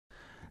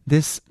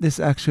This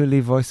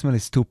actually voicemail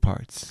is two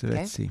parts. So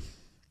let's see.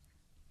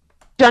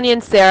 Johnny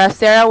and Sarah.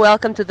 Sarah,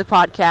 welcome to the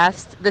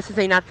podcast. This is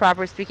Einat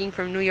Proper speaking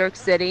from New York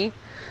City.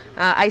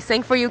 I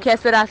sang for you Que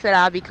Sera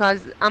Sera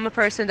because I'm a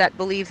person that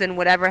believes in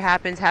whatever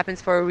happens, happens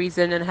for a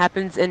reason and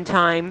happens in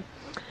time.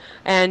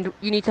 And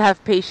you need to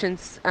have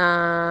patience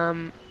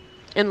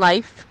in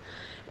life.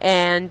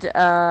 And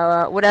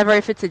whatever,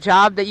 if it's a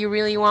job that you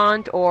really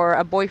want or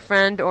a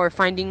boyfriend or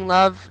finding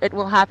love, it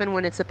will happen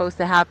when it's supposed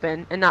to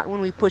happen and not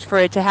when we push for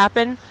it to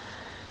happen.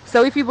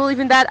 So if you believe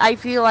in that, I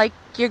feel like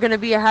you're going to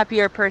be a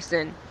happier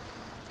person.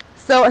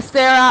 So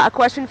Sarah, a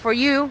question for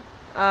you.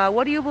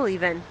 What do you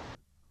believe in?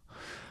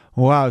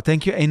 Wow,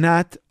 thank you,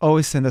 Einat.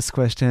 Always send us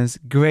questions.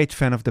 Great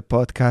fan of the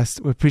podcast.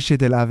 We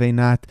appreciate the love,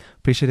 Einat.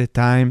 Appreciate the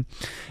time.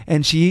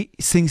 And she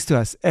sings to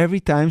us. Every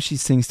time she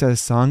sings to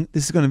us a song,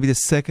 this is going to be the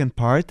second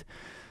part.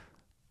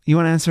 You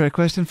want to answer a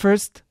question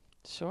first?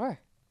 Sure.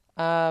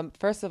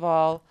 First of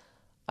all,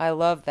 I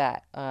love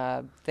that.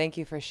 Thank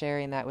you for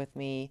sharing that with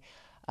me.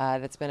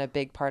 That's been a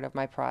big part of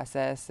my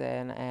process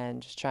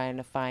and just trying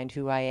to find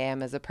who I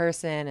am as a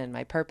person and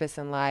my purpose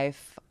in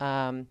life.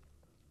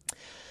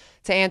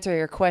 To answer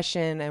your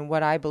question and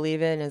what I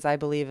believe in is I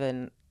believe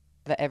in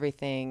that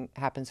everything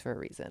happens for a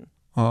reason.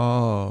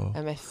 Oh.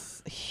 I'm a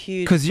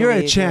huge Because you're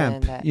a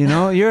champ, you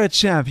know? You're a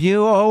champ.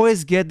 You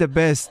always get the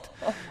best.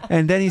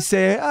 And then you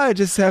say, oh, it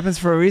just happens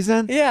for a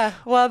reason. Yeah.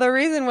 Well, the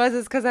reason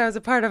is because I was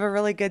a part of a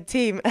really good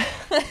team.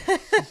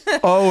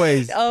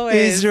 Always. Always.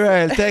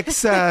 Israel,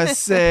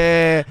 Texas,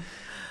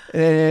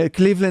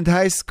 Cleveland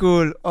High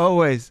School.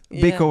 Always.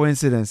 Big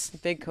coincidence.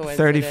 Big coincidence.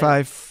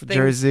 35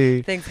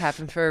 jersey. Things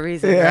happen for a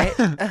reason, right?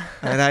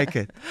 I like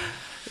it.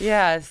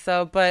 Yeah.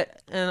 So,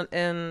 but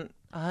in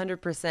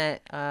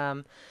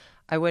 100%,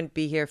 I wouldn't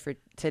be here for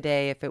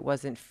today if it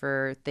wasn't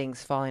for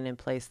things falling in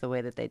place the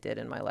way that they did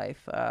in my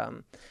life.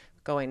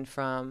 Going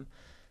from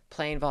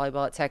playing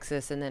volleyball at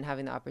Texas and then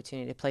having the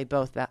opportunity to play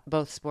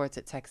both sports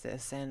at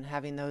Texas and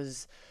having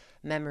those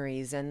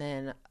memories, and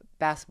then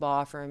basketball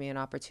offering me an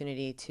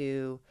opportunity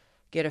to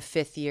get a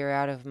fifth year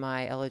out of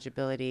my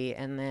eligibility,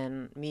 and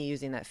then me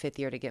using that fifth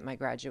year to get my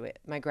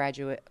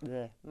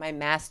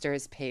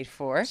master's paid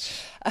for.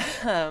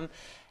 And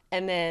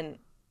then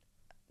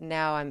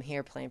now I'm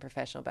here playing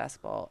professional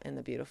basketball in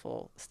the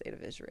beautiful state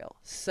of Israel.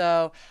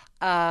 So,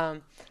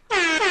 for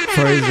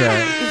Israel.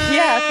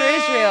 Yeah, for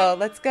Israel.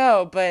 Let's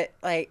go. But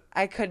like,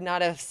 I could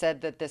not have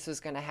said that this was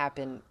going to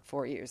happen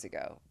 4 years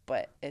ago,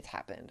 but it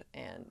happened,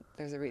 and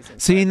there's a reason.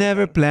 So you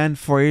never planned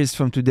 4 years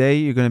from today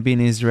you're going to be in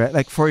Israel?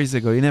 Like 4 years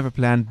ago, you never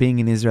planned being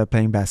in Israel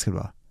playing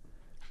basketball?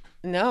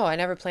 No, I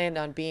never planned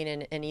on being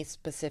in any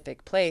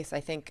specific place.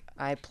 I think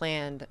I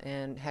planned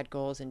and had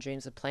goals and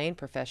dreams of playing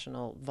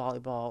professional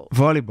volleyball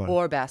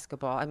or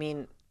basketball. I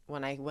mean,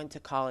 when I went to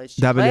college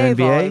to play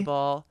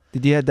volleyball.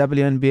 Did you have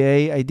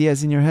WNBA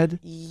ideas in your head?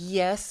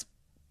 Yes,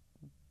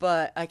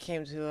 but I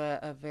came to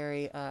a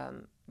very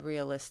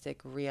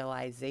realistic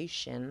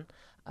realization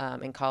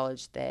in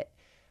college that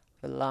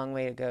a long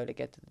way to go to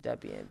get to the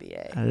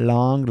WNBA. A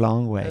long,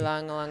 long way. A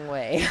long, long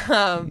way.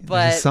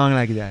 But a song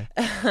like that.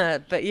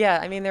 But yeah,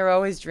 I mean, there were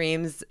always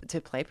dreams to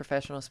play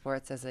professional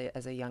sports as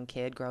a young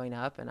kid growing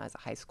up and as a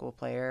high school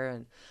player.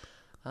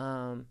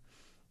 And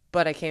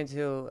but I came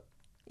to,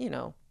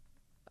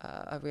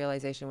 a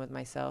realization with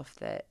myself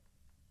that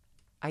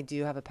I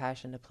do have a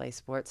passion to play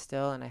sports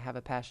still, and I have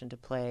a passion to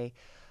play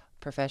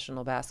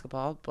professional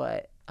basketball,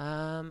 but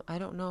I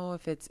don't know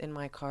if it's in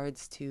my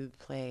cards to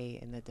play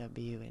in the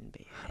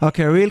WNBA.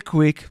 Okay, real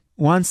quick,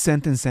 one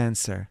sentence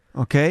answer,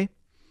 okay?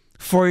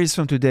 4 years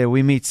from today,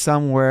 we meet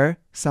somewhere,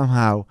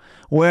 somehow.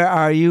 Where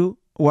are you?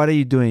 What are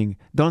you doing?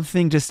 Don't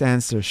think, just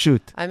answer.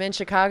 Shoot. I'm in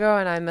Chicago,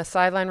 and I'm a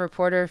sideline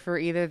reporter for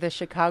either the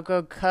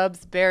Chicago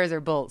Cubs, Bears, or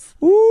Bulls.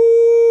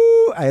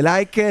 Ooh, I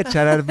like it.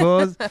 Shout out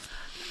Bulls.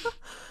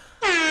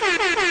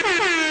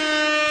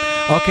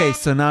 Okay,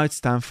 so now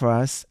it's time for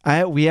us.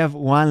 We have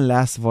one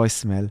last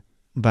voicemail,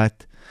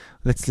 but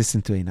let's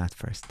listen to Einat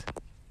first.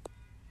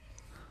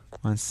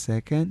 1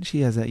 second.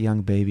 She has a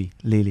young baby,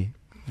 Lily.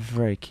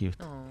 Very cute.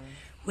 Aww.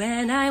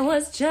 When I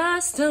was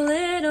just a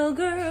little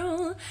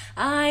girl,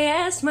 I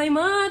asked my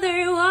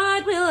mother,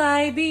 what will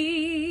I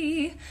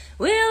be?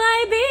 Will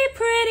I be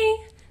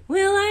pretty?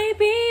 Will I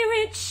be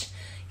rich?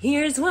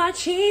 Here's what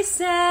she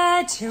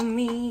said to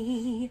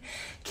me.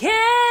 Que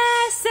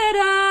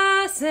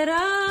sera,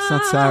 sera. It's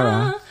not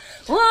Sarah.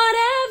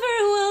 Whatever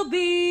will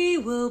be,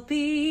 will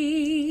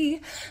be.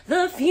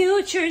 The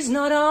future's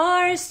not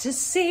ours to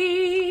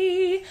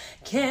see.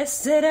 Que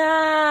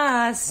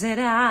sera,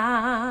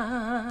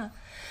 sera.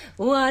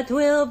 What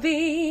will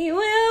be,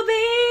 will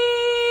be.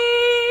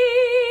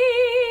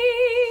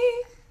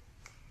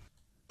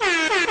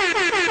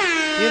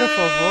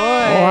 Beautiful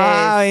voice.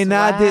 Wow,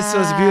 Einat, this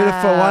was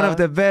beautiful. One of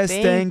the best.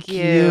 Thank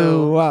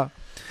you. Wow.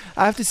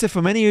 I have to say,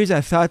 for many years, I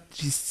thought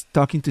she's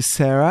talking to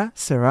Sarah,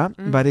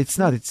 but it's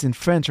not. It's in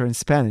French or in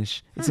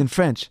Spanish. It's in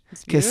French.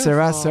 Que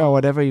sera, Sarah,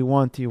 whatever you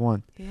want, you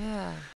want. Yeah.